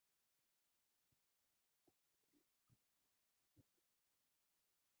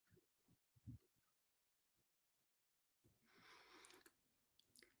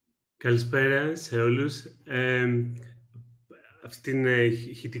Καλησπέρα σε όλους. Αυτή είναι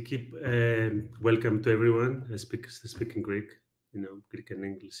ηχητική. Welcome to everyone. I speak in Greek, Greek and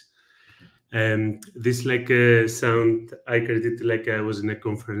English. This sound I created like I was in a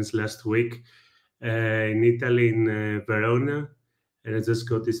conference last week in Italy, in Verona, and I just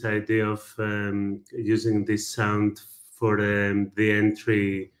got this idea of using this sound for the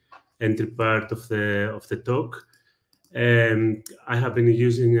entry part of the talk. I have been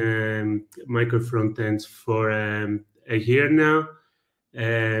using Microfrontends for a year now.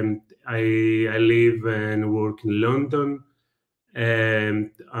 I live and work in London.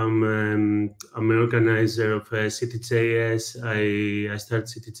 I'm an organizer of CityJS. I started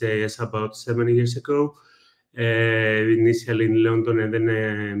CityJS about 7 years ago, initially in London, and then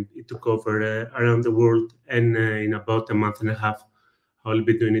it took over around the world. And in about a month and a half, I'll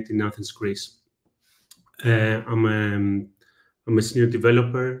be doing it in Athens, Greece. I'm a senior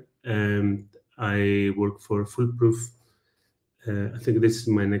developer. I work for Foolproof. I think this is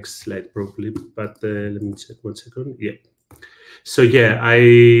my next slide probably, but let me check 1 second. Yeah. So yeah,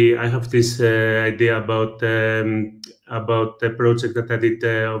 I have this idea about a project that I did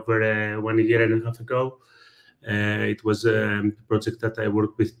over 1 year and a half ago. It was a project that I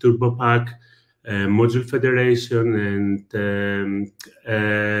worked with Turborepo, Module Federation, and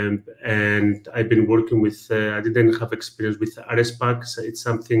I've been working with. I didn't have experience with RSpack. So it's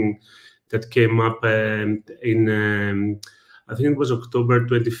something that came up in. I think it was October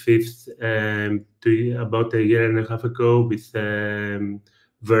 25th, about a year and a half ago, with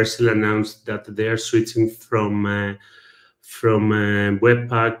Vercel announced that they are switching from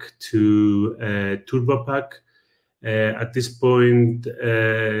Webpack to Turborepo. At this point,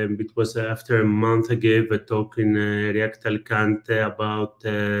 it was after a month I gave a talk in React Alicante about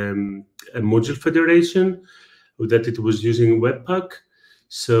a module federation, that it was using Webpack.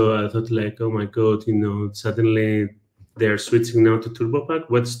 So I thought like, oh my God, suddenly they're switching now to Turborepo.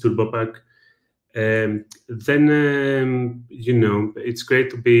 What's Turborepo? Then, it's great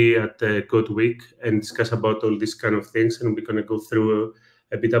to be at codeweek and discuss about all these kind of things. And we're going to go through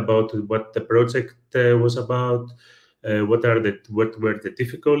a bit about what the project was about, what were the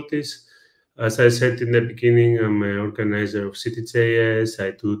difficulties. As I said in the beginning, I'm an organizer of CityJS.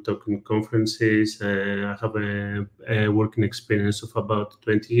 I do talking conferences. I have a working experience of about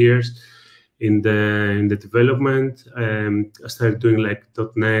 20 years in the development. I started doing like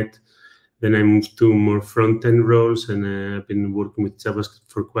 .NET. Then I moved to more front-end roles, and I've been working with JavaScript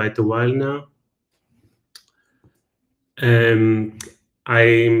for quite a while now.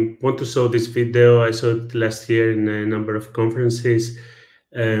 I want to show this video. I saw it last year in a number of conferences.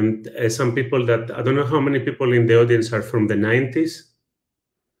 Some people that, I don't know how many people in the audience are from the 90s,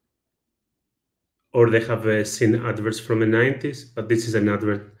 or they have seen adverts from the 90s, but this is an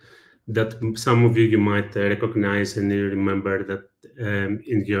advert that some of you might recognize and you remember that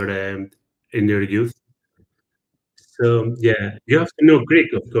in your youth. So yeah, you have to know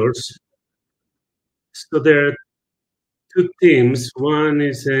Greek, of course. So there are two teams. One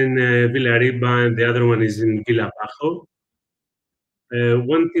is in Villarriba and the other one is in Villa Bajo.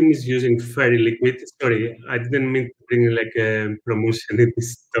 One team is using Fairy Liquid. Sorry, I didn't mean to bring like a promotion in this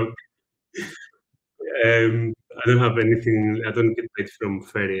talk. I don't have anything. I don't get paid from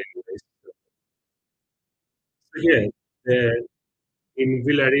Fairy anyways. So yeah, in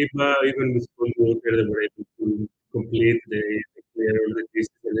Villarriba, even with cold water, they were able to complete the clear all the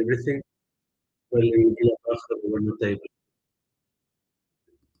pieces and everything. Well, in Villa Bajo, they were not able.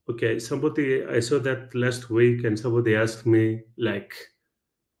 Okay, I saw that last week, and somebody asked me like,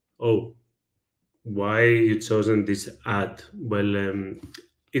 "Oh, why you chosen this ad?" Well,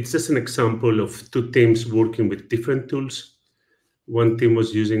 it's just an example of two teams working with different tools. One team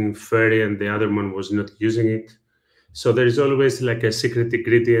was using Fairy, and the other one was not using it. So there is always like a secret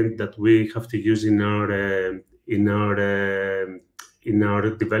ingredient that we have to use in our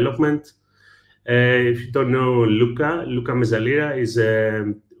development. If you don't know Luca Mezzalira is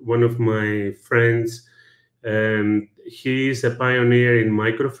one of my friends. He is a pioneer in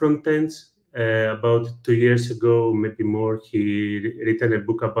micro-frontends. About 2 years ago, maybe more, he written a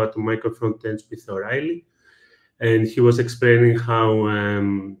book about micro-frontends with O'Reilly, and he was explaining how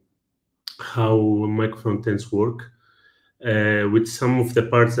micro-frontends work. With some of the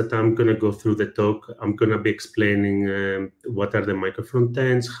parts that I'm going to go through the talk, I'm going to be explaining what are the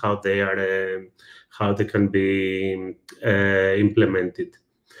micro-frontends, how they can be implemented.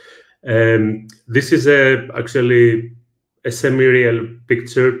 This is actually a semi-real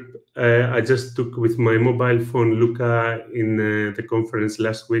picture I just took with my mobile phone, Luca, in the conference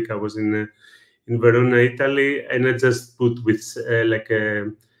last week. I was in Verona, Italy, and I just put with like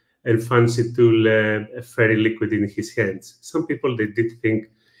and fancy tool fairy liquid in his hands. Some people, they did think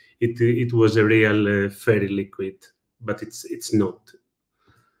it was a real fairy liquid, but it's not.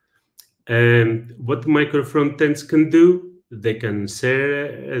 And what micro-frontends can do, they can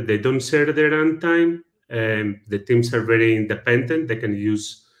share, they don't share their runtime. The teams are very independent. They can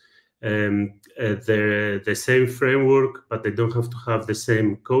use the same framework, but they don't have to have the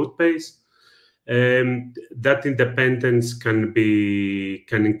same code base. That independence can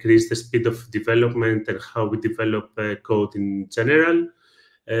increase the speed of development and how we develop code in general.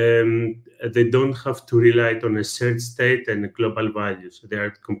 They don't have to rely on a shared state and global values. They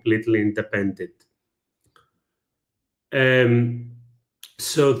are completely independent.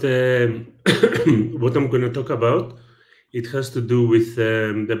 So what I'm going to talk about, it has to do with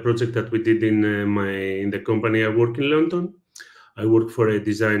the project that we did in the company I work in London. I work for a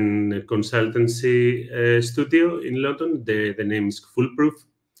design consultancy studio in London. The name is Foolproof.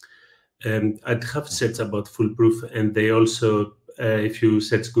 I'd have searched about Foolproof, and they also, if you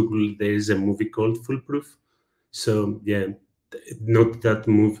search Google, there is a movie called Foolproof. So yeah, not that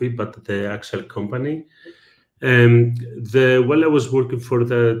movie, but the actual company. While I was working for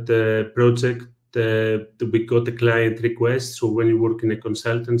the project, we got a client request. So when you work in a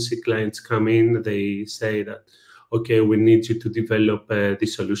consultancy, clients come in, they say that, okay, we need you to develop the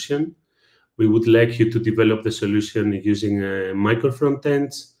solution. We would like you to develop the solution using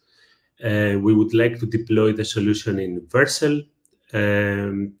micro-frontends. We would like to deploy the solution in Vercel.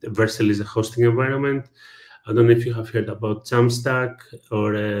 Vercel is a hosting environment. I don't know if you have heard about Jamstack,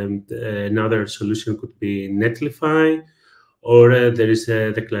 or another solution could be Netlify, or there is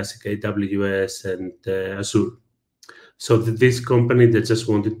the classic AWS and Azure. So this company, they just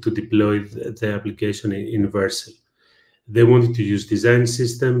wanted to deploy the application in Vercel. They wanted to use design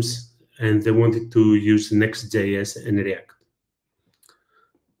systems, and they wanted to use Next.js and React.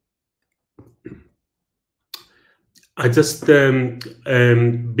 I just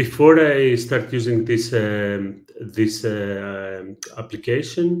before I start using this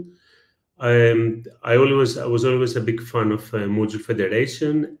application, I was always a big fan of module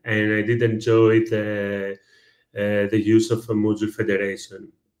federation, and I did enjoy the use of a module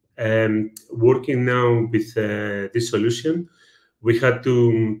federation. Working now with this solution, we had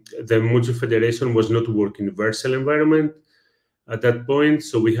to, the module federation was not working in Vercel environment at that point,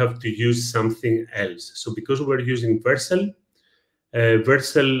 so we have to use something else. So because we're using Vercel,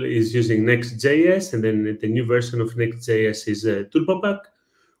 Vercel is using Next.js, and then the new version of Next.js is Turborepo.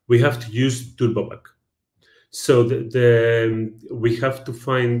 We have to use Turborepo. So we have to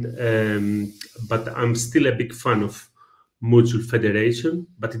find, but I'm still a big fan of module federation,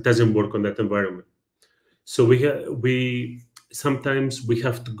 but it doesn't work on that environment. So sometimes we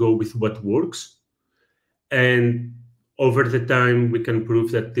have to go with what works, and over the time we can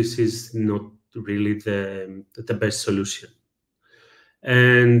prove that this is not really the best solution.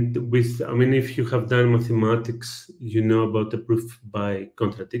 And I mean, if you have done mathematics, you know about the proof by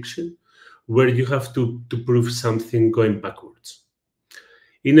contradiction, where you have to prove something going backwards.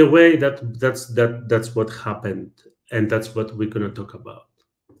 In a way, that's what happened, and that's what we're going to talk about.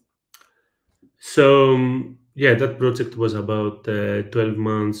 So yeah, that project was about 12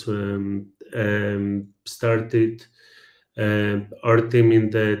 months. Started our team in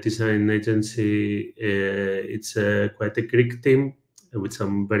the design agency. It's quite a Greek team, which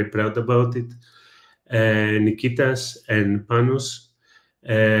I'm very proud about it. Nikitas and Panos.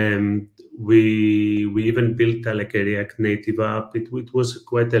 We even built like a React Native app. It was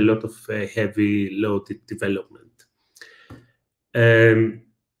quite a lot of heavy loaded development.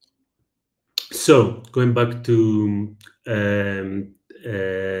 So going back to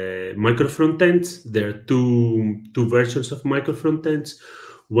micro-frontends, there are two versions of micro-frontends.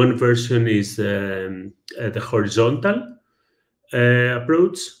 One version is the horizontal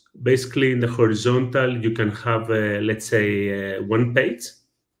approach. Basically, in the horizontal, you can have, let's say, one page.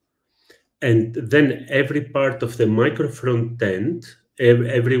 And then every part of the micro-frontend,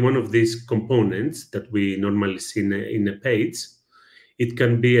 every one of these components that we normally see in a page, it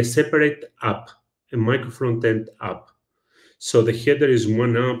can be a separate app, a micro-frontend app. So the header is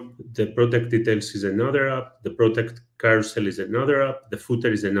one app, the product details is another app, the product carousel is another app, the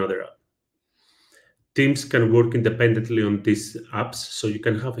footer is another app. Teams can work independently on these apps. So you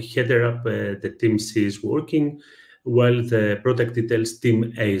can have a header app the team C is working, while the product details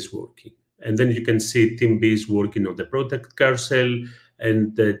team A is working. And then you can see team B is working on the product carousel,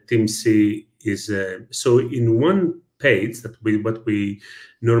 and the team C is... so in one page, what we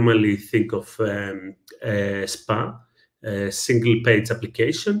normally think of SPA, single page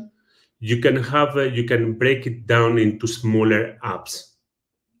application, you can break it down into smaller apps.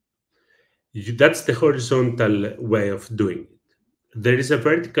 That's the horizontal way of doing it. There is a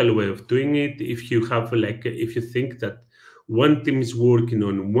vertical way of doing it. If you have if you think that one team is working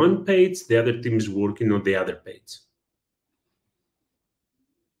on one page, the other team is working on the other page.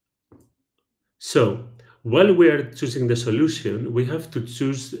 So while we are choosing the solution, we have to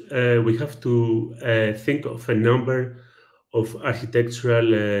choose, think of a number of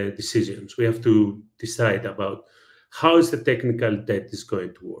architectural decisions. We have to decide about how is the technical debt is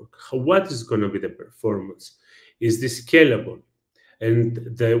going to work? What is going to be the performance? Is this scalable?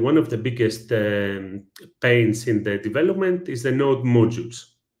 And one of the biggest pains in the development is the node modules.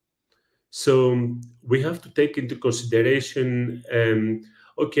 So we have to take into consideration,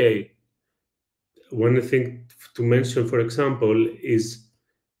 okay, one thing to mention, for example, is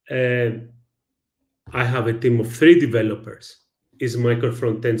I have a team of 3 developers. Is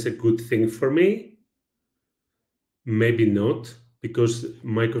Microfrontends a good thing for me? Maybe not, because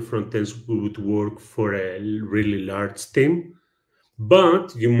Microfrontends would work for a really large team.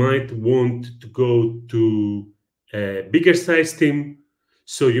 But you might want to go to a bigger size team.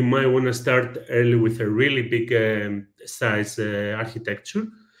 So you might want to start early with a really big size architecture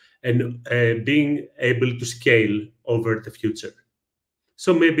and being able to scale over the future.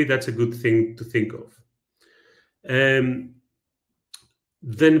 So maybe that's a good thing to think of.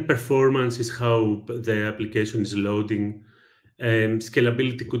 Then performance is how the application is loading.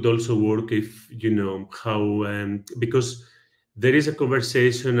 Scalability could also work if you know how, because there is a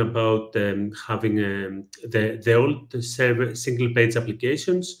conversation about having the old single page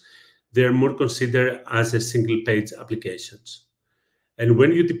applications. They're more considered as a single page applications. And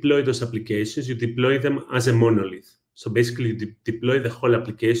when you deploy those applications, you deploy them as a monolith. So basically, you deploy the whole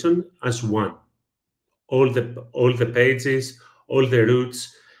application as one. All the pages, all the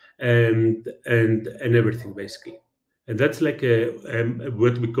routes, and everything basically. And that's like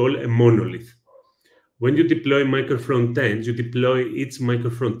what we call a monolith. When you deploy micro-frontends, you deploy each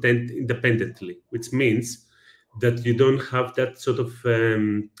micro-frontend independently, which means that you don't have that sort of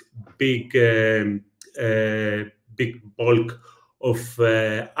big bulk of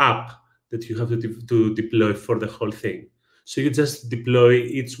app that you have to deploy for the whole thing. So you just deploy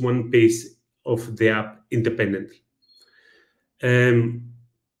each one piece of the app independently. Then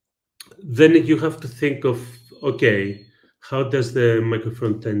you have to think of, okay, how does the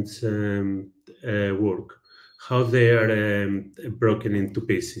micro-frontends work? How they are broken into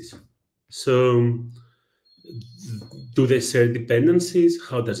pieces. So do they share dependencies?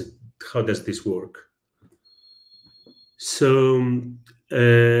 How does this work? So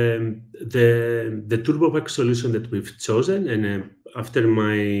the Turborepo solution that we've chosen, and after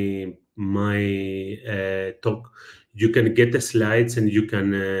my talk, you can get the slides, and you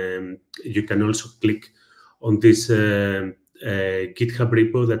can also click on this GitHub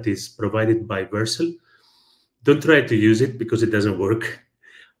repo that is provided by Vercel. Don't try to use it because it doesn't work.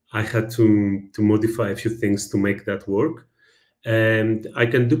 I had to modify a few things to make that work. And I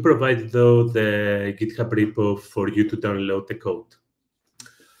can provide, though, the GitHub repo for you to download the code.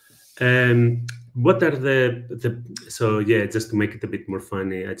 What are so yeah, just to make it a bit more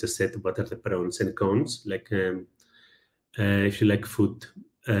funny, I just said what are the pros and cons. Like if you like food,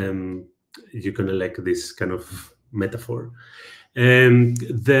 you're gonna like this kind of metaphor.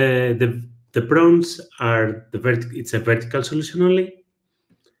 The pros are it's a vertical solution only,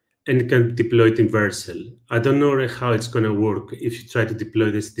 and you can deploy it in Vercel. I don't know how it's going to work if you try to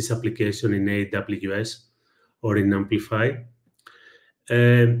deploy this application in AWS or in Amplify.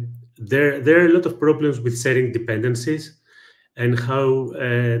 There are a lot of problems with setting dependencies and how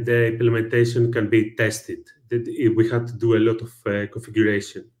the implementation can be tested. We had to do a lot of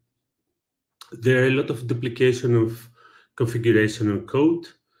configuration. There are a lot of duplication of configuration on code.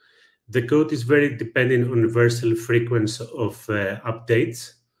 The code is very dependent on Vercel frequency of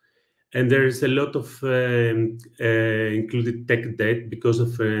updates. And there is a lot of included tech debt because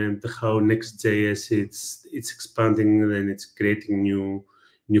of how Next.js it's expanding and it's creating new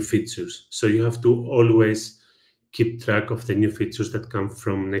features. So you have to always keep track of the new features that come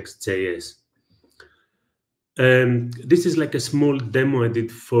from Next.js. This is like a small demo I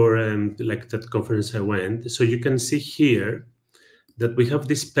did for like that conference I went. So you can see here that we have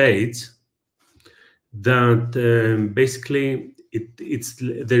this page that basically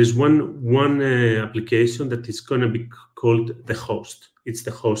there is one application that is going to be called the host. It's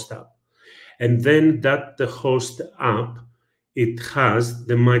the host app, and then the host app, it has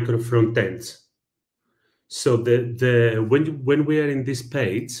the micro-frontends. So when we are in this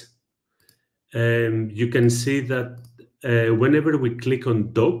page, you can see that whenever we click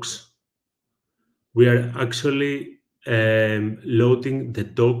on docs, we are actually loading the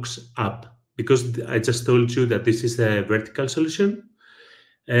docs app. because I just told you that this is a vertical solution,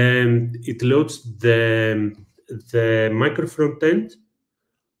 it loads the micro front end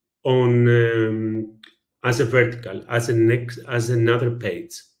on as a vertical, as another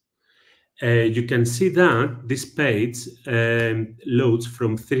page. You can see that this page loads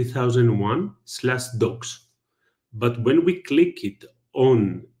from 3001/docs. But when we click it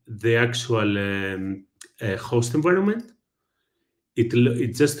on the actual host environment,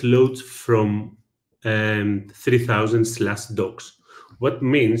 it just loads from 3000/docs. What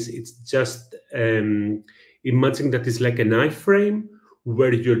means it's just imagine that it's like an iframe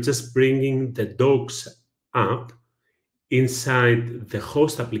where you're just bringing the docs up inside the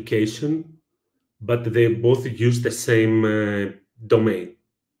host application, but they both use the same domain.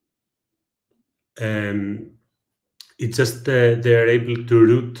 It's just they're able to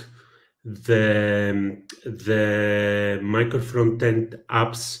route the micro-frontend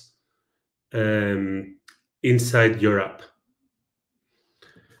apps inside your app.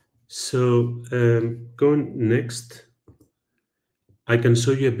 So going next, I can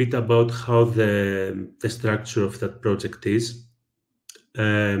show you a bit about how the structure of that project is.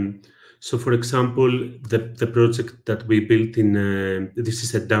 So for example, the project that we built in, this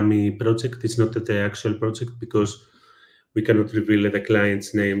is a dummy project. It's not the actual project because we cannot reveal the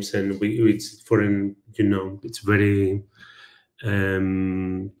client's names, and it's for it's very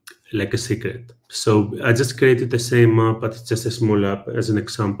like a secret. So I just created the same app, but it's just a small app as an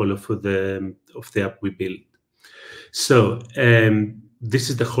example of the app we built. So this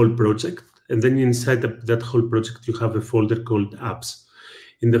is the whole project, and then inside that whole project you have a folder called apps.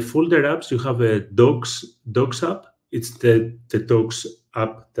 In the folder apps you have a docs app. It's the docs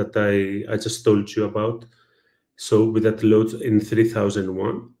app that I just told you about. So with that loads in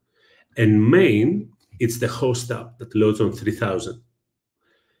 3001, and main, it's the host app that loads on 3000.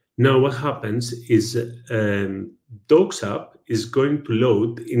 Now what happens is docs app is going to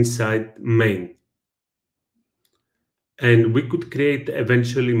load inside main. And we could create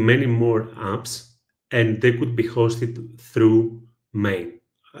eventually many more apps, and they could be hosted through main.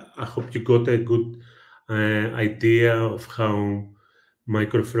 I hope you got a good idea of how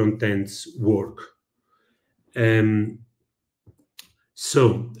micro-frontends work.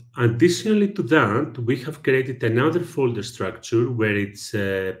 So additionally to that, we have created another folder structure where it's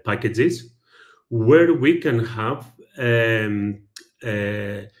packages, where we can have a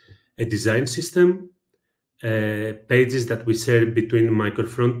design system, pages that we share between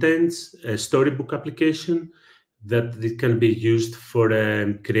micro-frontends, a storybook application that it can be used for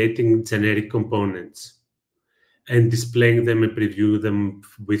creating generic components and displaying them and preview them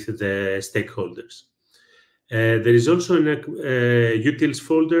with the stakeholders. There is also a utils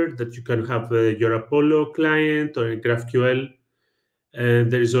folder that you can have your Apollo client or a GraphQL.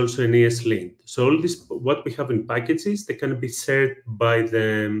 There is also an ESLint. So all this, what we have in packages, they can be shared by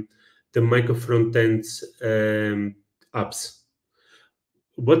the micro-frontends apps.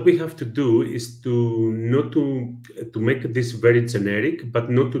 What we have to do is to not to make this very generic, but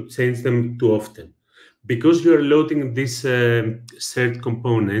not to change them too often, because you are loading these shared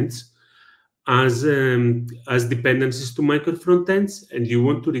components as dependencies to micro-frontends, and you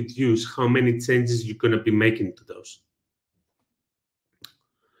want to reduce how many changes you're going to be making to those.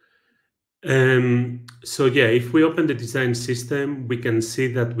 So yeah, if we open the design system, we can see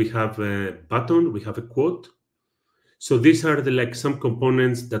that we have a button, we have a quote. So these are some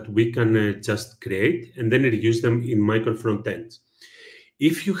components that we can just create and then reuse them in micro-frontends.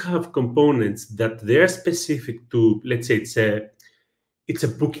 If you have components that they're specific to, let's say it's a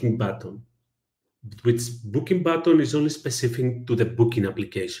booking button, which booking button is only specific to the booking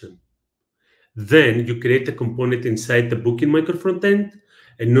application, then you create a component inside the booking micro-frontend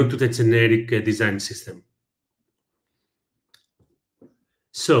and not to the generic design system.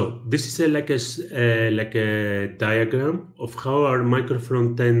 So this is like a diagram of how our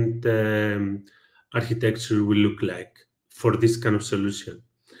micro-frontend architecture will look like for this kind of solution.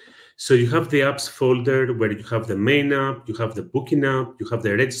 So you have the apps folder where you have the main app, you have the booking app, you have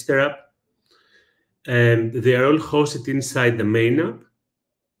the register app, and they are all hosted inside the main app.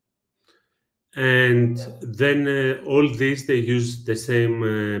 And then all these, they use the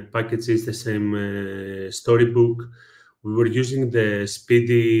same packages, the same storybook. We were using the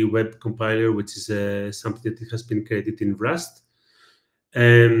Speedy web compiler, which is something that has been created in Rust.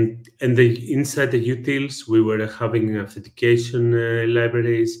 And inside the utils, we were having authentication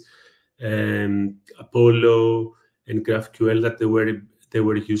libraries, Apollo and GraphQL that they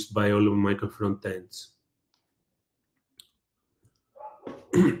were used by all of micro-frontends.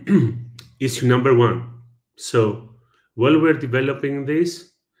 Issue number 1. So while we're developing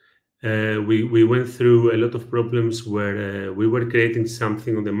this, we went through a lot of problems where we were creating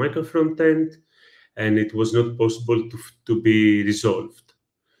something on the micro-frontend, and it was not possible to be resolved.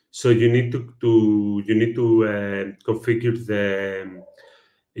 So you need to configure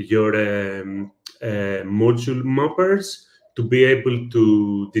your module mappers to be able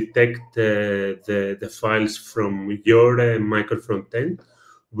to detect the files from your micro-frontend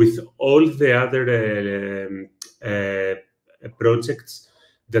with all the other projects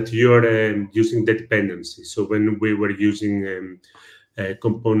that you are using the dependency. So when we were using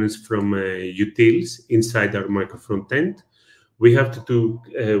components from utils inside our micro-frontend, we have to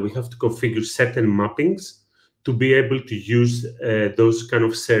configure certain mappings to be able to use those kind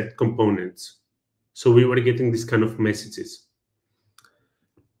of shared components. So we were getting this kind of messages.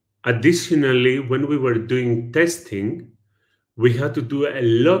 Additionally, when we were doing testing, we had to do a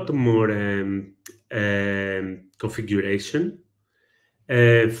lot more configuration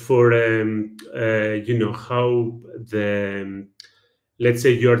for how the let's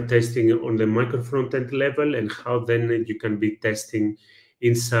say you are testing on the micro-frontend level, and how then you can be testing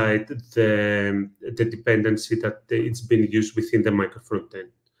inside the dependency that it's been used within the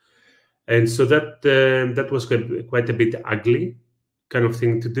micro-frontend. And so that was quite a bit ugly kind of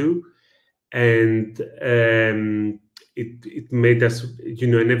thing to do. And it made us,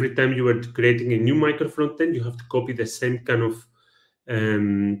 and every time you were creating a new micro-frontend, you have to copy the same kind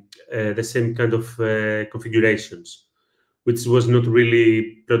of configurations, which was not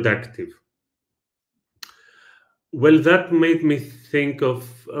really productive. Well, that made me think of,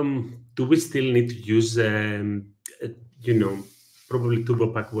 do we still need to use, probably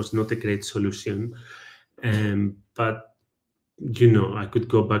TurboPack was not a great solution, but, I could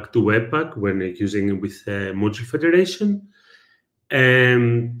go back to Webpack when using it with Module Federation.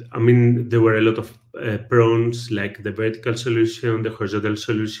 And I mean, there were a lot of pros, like the vertical solution, the horizontal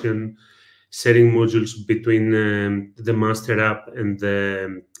solution, setting modules between the master app and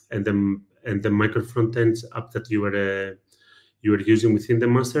the micro-frontends app that you were using within the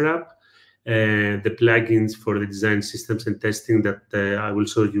master app. The plugins for the design systems and testing that I will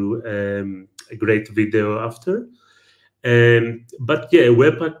show you a great video after. But yeah,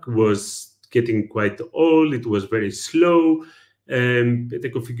 Webpack was getting quite old. It was very slow. The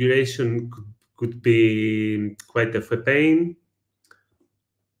configuration could be quite of a pain.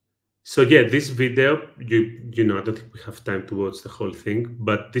 So yeah, this video, I don't think we have time to watch the whole thing,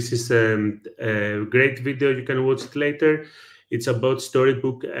 but this is a great video. You can watch it later. It's about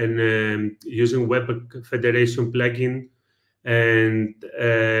Storybook and using Webpack Federation plugin, and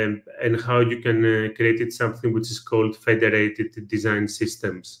how you can create something which is called federated design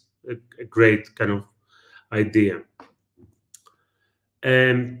systems. A great kind of idea.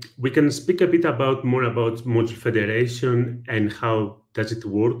 We can speak a bit more about module federation and how does it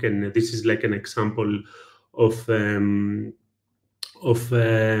work. And this is like an example of the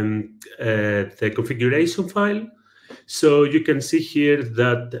configuration file. So you can see here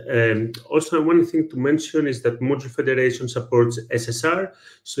that also one thing to mention is that module federation supports SSR.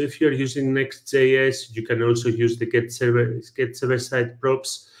 So if you're using Next.js, you can also use the get server side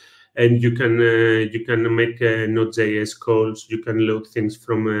props. And you can make Node.js calls. You can load things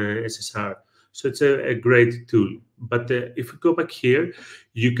from SSR. So it's a great tool. But if we go back here,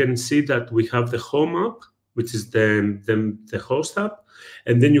 you can see that we have the home app, which is the host app,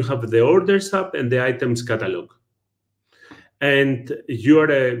 and then you have the orders app and the items catalog. And you are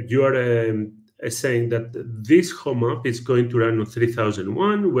saying that this home app is going to run on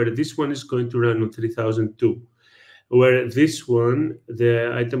 3001, where this one is going to run on 3002. Where this one,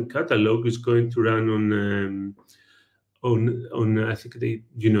 the item catalog, is going to run on I think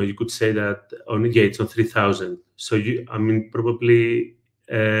you could say that it's on 3000. So probably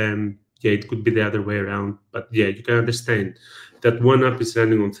it could be the other way around, but yeah, you can understand that one app is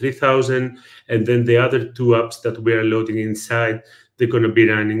running on 3000, and then the other two apps that we are loading inside, they're going to be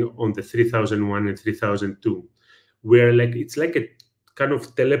running on the 3001 and 3002. Where it's like a kind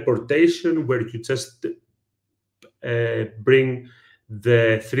of teleportation where you just bring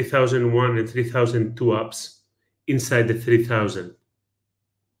the 3001 and 3002 apps inside the 3000,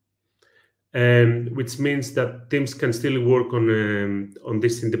 which means that teams can still work on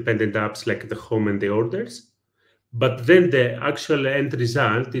these independent apps like the home and the orders, but then the actual end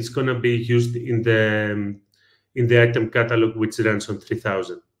result is going to be used in the item catalog, which runs on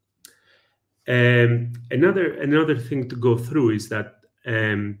 3000. Another thing to go through is that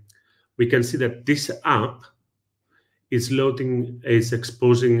we can see that this app is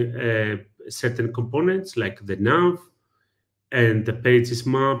exposing certain components like the nav and the pages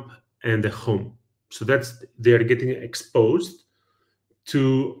map and the home. So they are getting exposed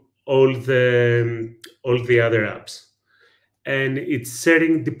to all the other apps. And it's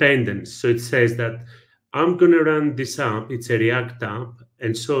setting dependence. So it says that I'm going to run this app. It's a React app.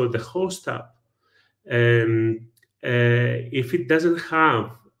 And so the host app, if it doesn't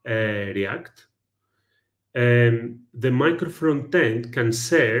have React, the micro-frontend can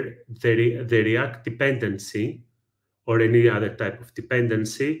share the React dependency or any other type of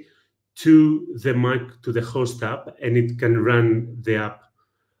dependency to the host app, and it can run the app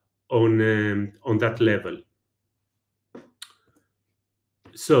on that level.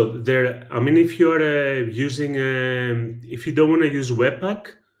 So there, I mean, if you're using, if you don't want to use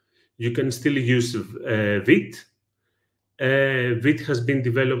Webpack, you can still use Vite. Vite has been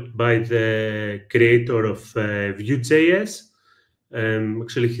developed by the creator of Vue.js.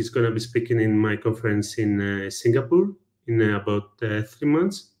 Actually, he's going to be speaking in my conference in Singapore in about 3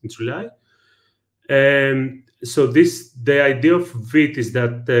 months, in July. So the idea of Vite is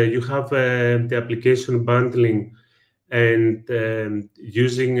that you have the application bundling and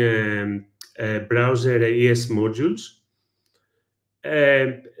using browser ES modules.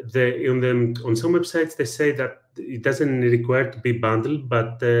 On some websites, they say that it doesn't require to be bundled,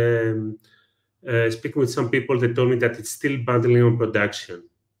 but speaking with some people, they told me that it's still bundling on production.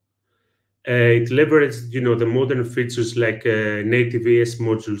 It leverages, the modern features like native ES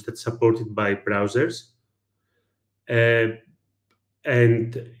modules that's supported by browsers. And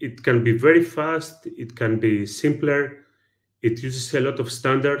it can be very fast. It can be simpler. It uses a lot of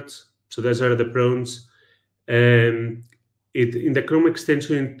standards. So those are the pros. In the Chrome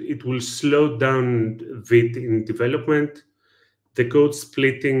extension, it will slow down Vite in development. The code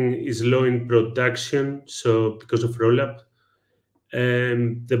splitting is low in production, so because of rollup.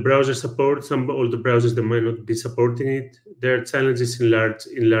 The browser supports all the browsers that might not be supporting it. There are challenges in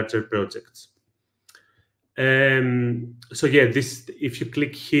larger projects. So yeah, if you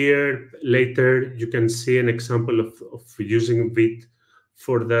click here later, you can see an example of using Vite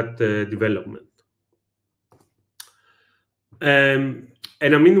for that development.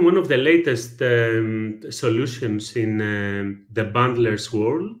 And I mean, one of the latest solutions in the bundlers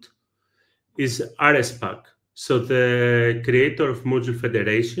world is RSpack. So the creator of Module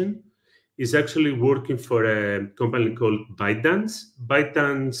Federation is actually working for a company called ByteDance.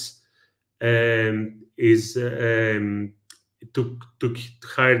 ByteDance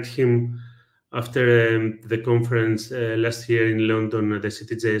hired him after the conference last year in London, the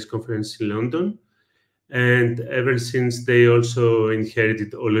CityJS conference in London. And ever since, they also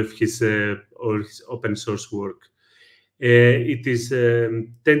inherited all his open source work. It is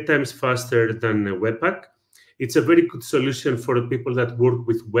 10 times faster than Webpack. It's a very good solution for people that work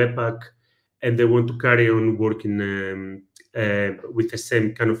with Webpack and they want to carry on working with the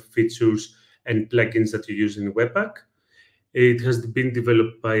same kind of features and plugins that you use in Webpack. It has been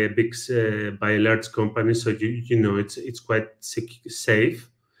developed by a large company, so it's quite safe.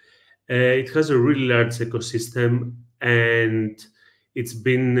 It has a really large ecosystem, and it's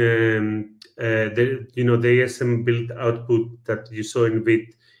been the ASM build output that you saw in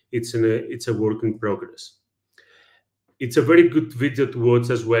Vite. It's a work in progress. It's a very good video to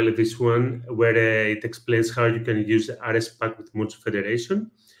watch as well. This one where it explains how you can use RSpack with Module Federation.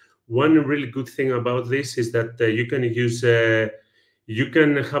 One really good thing about this is that you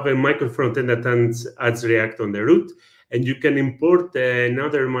can have a micro-frontend that adds React on the root, and you can import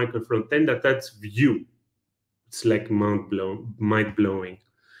another micro-frontend that adds Vue. It's like mind-blowing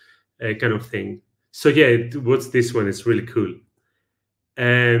kind of thing. So yeah, what's this one? It's really cool.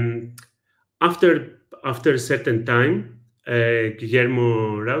 After a certain time,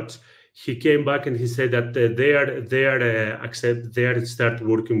 Guillermo Rauch, he came back and he said that they start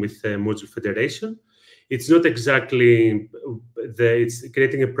working with Module Federation. It's not exactly it's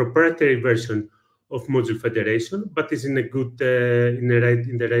creating a proprietary version of Module Federation, but it's in a good in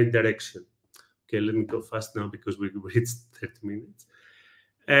the right direction. Okay, let me go fast now because we reached 30 minutes.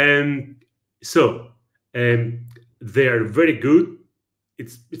 So they are very good.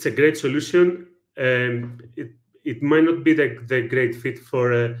 It's a great solution. It might not be the great fit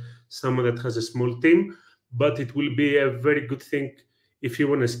for someone that has a small team, but it will be a very good thing if you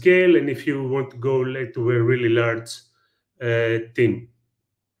want to scale and if you want to go to a really large team.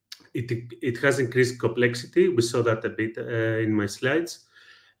 It has increased complexity. We saw that a bit in my slides.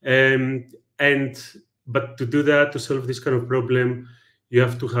 But to do that, to solve this kind of problem, you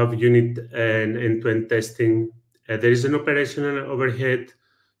have to have unit and end-to-end testing. There is an operational overhead,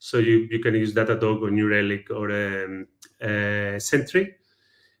 so you can use Datadog or New Relic or Sentry.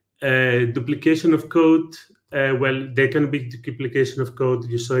 Duplication of code, well, there can be duplication of code.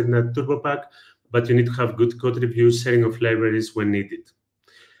 You saw it in that Turbopack, but you need to have good code reviews, sharing of libraries when needed.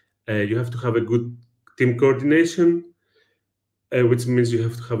 You have to have a good team coordination, which means you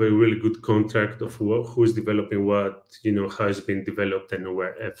have to have a really good contract of who is developing what, how it's been developed and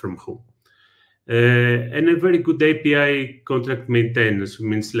where from whom. And a very good API contract maintenance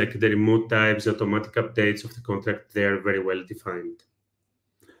means like the remote types, automatic updates of the contract, they are very well defined.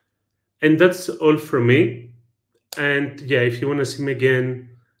 And that's all from me. And yeah, if you want to see me again,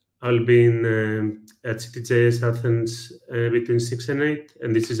 I'll be in at CityJS Athens between 6 and 8.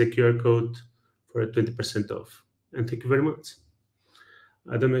 And this is a QR code for a 20% off. And thank you very much.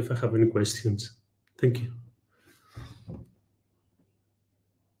 I don't know if I have any questions. Thank you.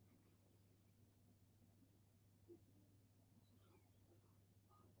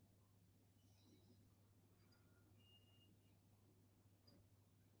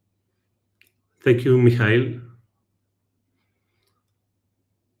 Thank you, Mikhail.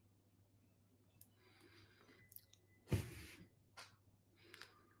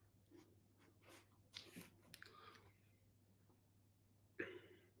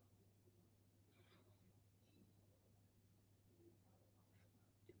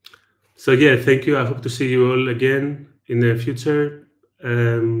 So yeah, thank you. I hope to see you all again in the future.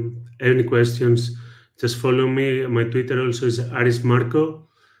 Any questions, just follow me. My Twitter also is Aris Marko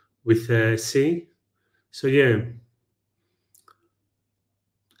with a C. So yeah,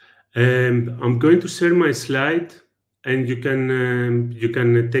 I'm going to share my slide, and you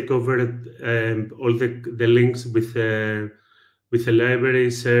can take over all the links with the library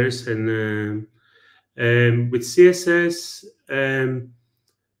shares and with CSS.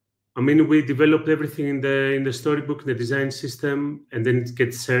 I mean, we developed everything in the storybook, the design system, and then it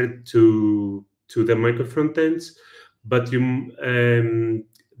gets shared to the micro-frontends. But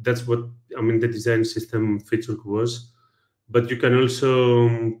that's what the design system feature was. But you can also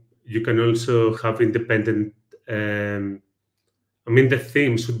have independent. The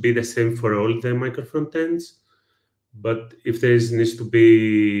theme should be the same for all the micro-frontends. But if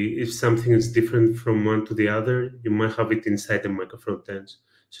if something is different from one to the other, you might have it inside the micro-frontends.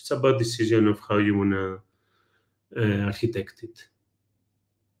 So it's about decision of how you want to architect it.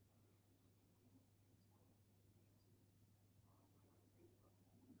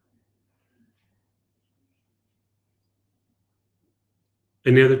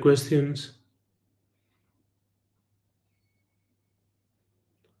 Any other questions?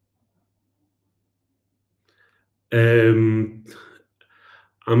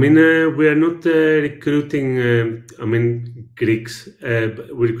 We are not recruiting, Greeks.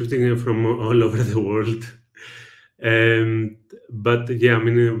 We're recruiting from all over the world. But yeah,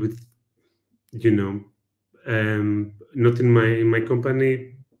 not in my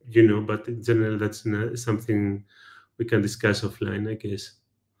company, but in general, that's something we can discuss offline, I guess.